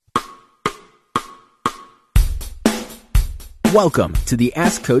Welcome to the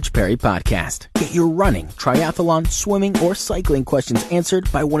Ask Coach Perry podcast. Get your running, triathlon, swimming, or cycling questions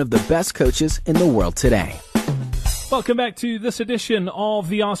answered by one of the best coaches in the world today. Welcome back to this edition of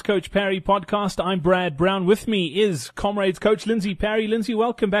the Ask Coach Perry podcast. I'm Brad Brown. With me is Comrades coach Lindsay Perry. Lindsay,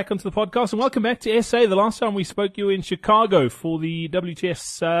 welcome back onto the podcast and welcome back to SA. The last time we spoke, you were in Chicago for the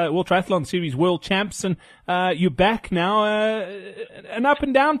WTS World Triathlon Series World Champs, and you're back now. An up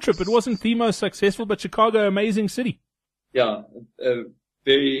and down trip. It wasn't the most successful, but Chicago, amazing city. Yeah, a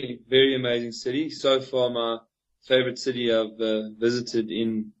very, very amazing city. So far, my favorite city I've visited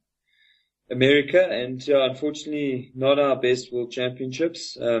in America, and unfortunately not our best world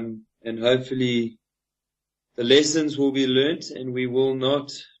championships. And hopefully the lessons will be learnt and we will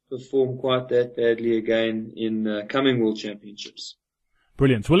not perform quite that badly again in coming world championships.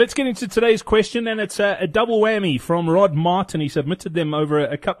 Brilliant. Well, let's get into today's question, and it's a double whammy from Rod Martin. He submitted them over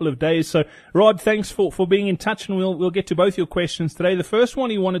a couple of days. So, Rod, thanks for being in touch, and we'll get to both your questions today. The first one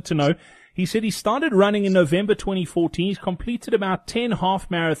he wanted to know, he said he started running in November 2014. He's completed about 10 half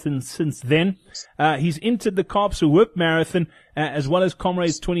marathons since then. He's entered the Kaapse Hoop Marathon as well as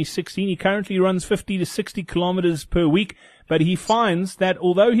Comrades 2016. He currently runs 50 to 60 kilometers per week, but he finds that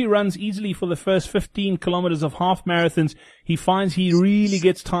although he runs easily for the first 15 kilometers of half marathons, he finds he really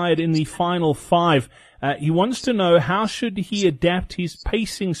gets tired in the final 5. He wants to know how should he adapt his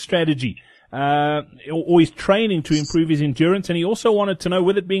pacing strategy or his training to improve his endurance. And he also wanted to know,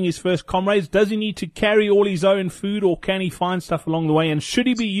 with it being his first Comrades, does he need to carry all his own food or can he find stuff along the way? And should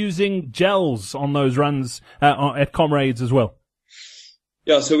he be using gels on those runs at Comrades as well?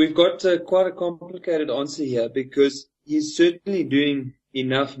 Yeah, so we've got quite a complicated answer here because he's certainly doing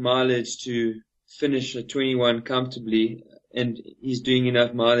enough mileage to finish a 21 comfortably, and he's doing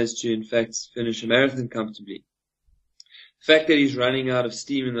enough mileage to, in fact, finish a marathon comfortably. The fact that he's running out of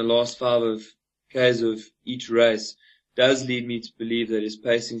steam in the last 5 Ks of each race does lead me to believe that his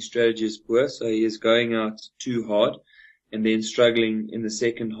pacing strategy is poor, so he is going out too hard and then struggling in the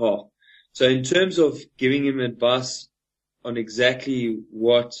second half. So in terms of giving him advice on exactly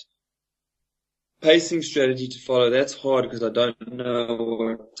what pacing strategy to follow, that's hard because I don't know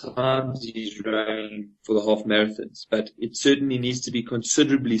what times he's running for the half marathons, but it certainly needs to be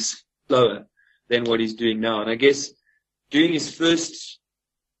considerably slower than what he's doing now. And I guess during his first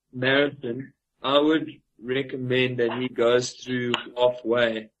marathon, I would recommend that he goes through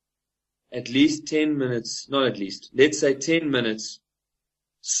halfway at least 10 minutes, not at least, let's say 10 minutes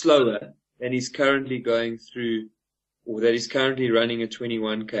slower than he's currently going through, or that he's currently running a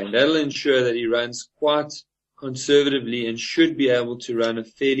 21K. That'll ensure that he runs quite conservatively and should be able to run a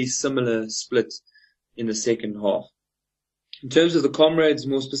fairly similar split in the second half. In terms of the Comrades,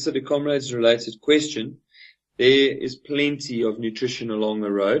 more specific Comrades related question, there is plenty of nutrition along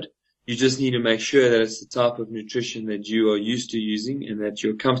the road. You just need to make sure that it's the type of nutrition that you are used to using and that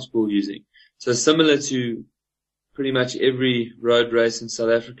you're comfortable using. So similar to pretty much every road race in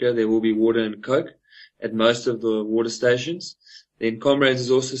South Africa, there will be water and Coke at most of the water stations. Then Comrades is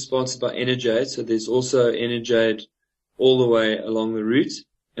also sponsored by Energade, so there's also Energade all the way along the route.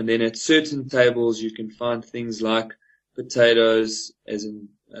 And then at certain tables you can find things like potatoes, as in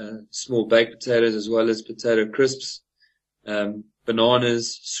small baked potatoes, as well as potato crisps,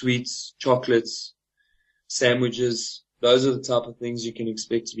 bananas, sweets, chocolates, sandwiches. Those are the type of things you can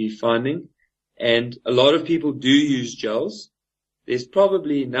expect to be finding. And a lot of people do use gels. There's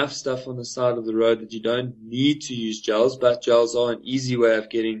probably enough stuff on the side of the road that you don't need to use gels, but gels are an easy way of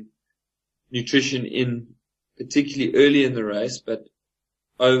getting nutrition in, particularly early in the race. But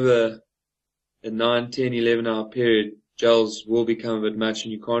over a 9, 10, 11 hour period, gels will become a bit much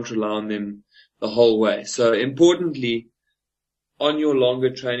and you can't rely on them the whole way. So importantly, on your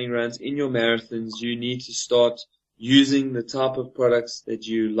longer training runs, in your marathons, you need to start using the type of products that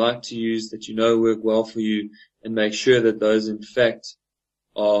you like to use, that you know work well for you, and make sure that those in fact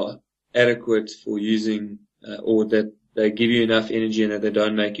are adequate for using, or that they give you enough energy and that they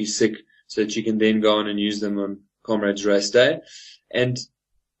don't make you sick, so that you can then go on and use them on Comrades race day. And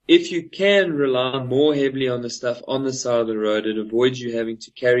if you can rely more heavily on the stuff on the side of the road, it avoids you having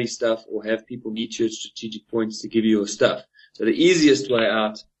to carry stuff or have people meet you at strategic points to give you your stuff. So the easiest way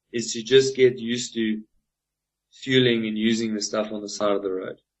out is to just get used to fueling and using the stuff on the side of the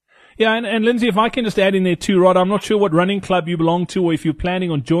road. Yeah, and Lindsay, if I can just add in there too, Rod, I'm not sure what running club you belong to or if you're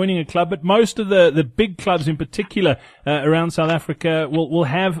planning on joining a club, but most of the big clubs in particular around South Africa will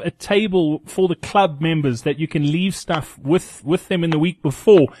have a table for the club members that you can leave stuff with them in the week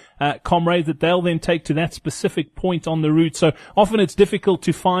before, comrades, that they'll then take to that specific point on the route. So often it's difficult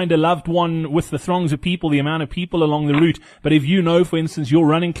to find a loved one with the throngs of people, the amount of people along the route. But if you know, for instance, your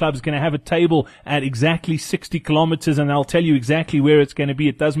running club is going to have a table at exactly 60 kilometers and they'll tell you exactly where it's going to be,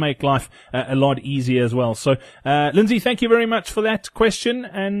 it does make life a lot easier as well. So, Lindsay, thank you very much for that question.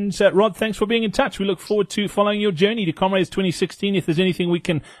 And, Rod, thanks for being in touch. We look forward to following your journey to Comrades 2016. If there's anything we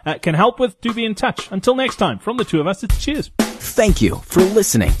can help with, do be in touch. Until next time, from the two of us, it's cheers. Thank you for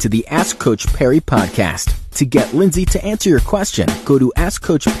listening to the Ask Coach Perry podcast. To get Lindsay to answer your question, go to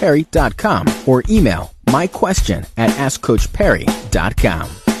AskCoachPerry.com or email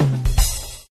myquestion@AskCoachPerry.com.